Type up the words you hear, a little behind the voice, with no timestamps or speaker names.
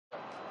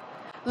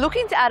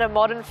Looking to add a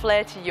modern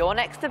flair to your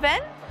next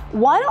event?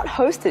 Why not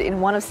host it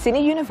in one of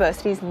Sydney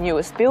University's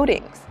newest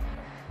buildings?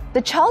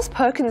 The Charles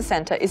Perkins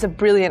Centre is a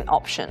brilliant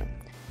option.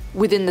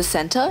 Within the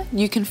centre,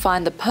 you can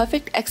find the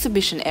perfect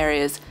exhibition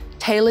areas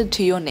tailored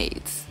to your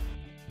needs.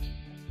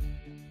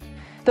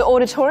 The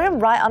auditorium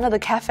right under the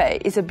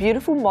cafe is a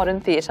beautiful modern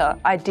theatre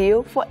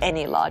ideal for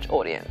any large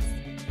audience.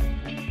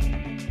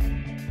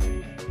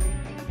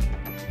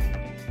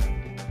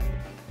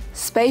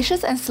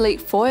 Spacious and sleek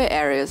foyer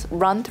areas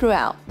run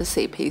throughout the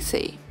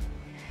CPC.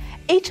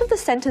 Each of the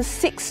centre's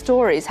 6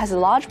 stories has a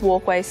large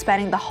walkway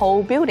spanning the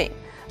whole building,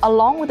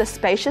 along with a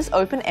spacious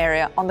open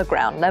area on the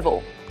ground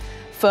level.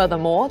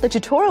 Furthermore, the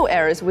tutorial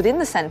areas within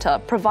the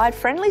centre provide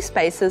friendly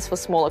spaces for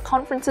smaller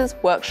conferences,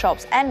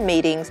 workshops and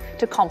meetings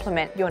to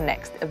complement your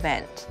next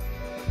event.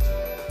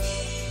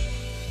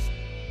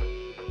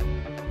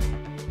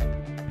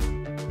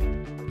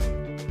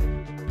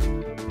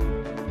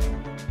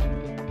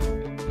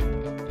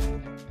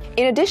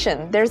 In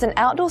addition, there is an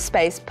outdoor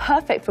space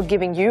perfect for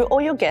giving you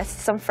or your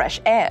guests some fresh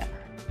air.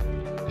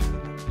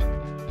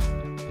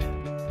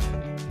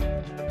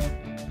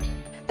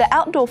 The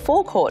outdoor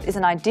forecourt is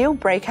an ideal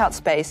breakout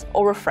space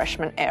or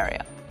refreshment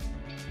area.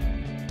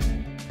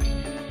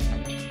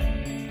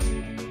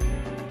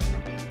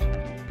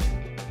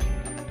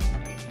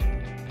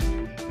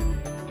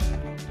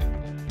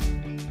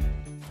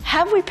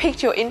 Have we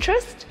piqued your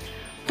interest?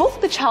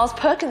 Book the Charles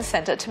Perkins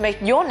Centre to make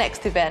your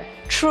next event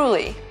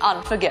truly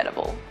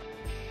unforgettable.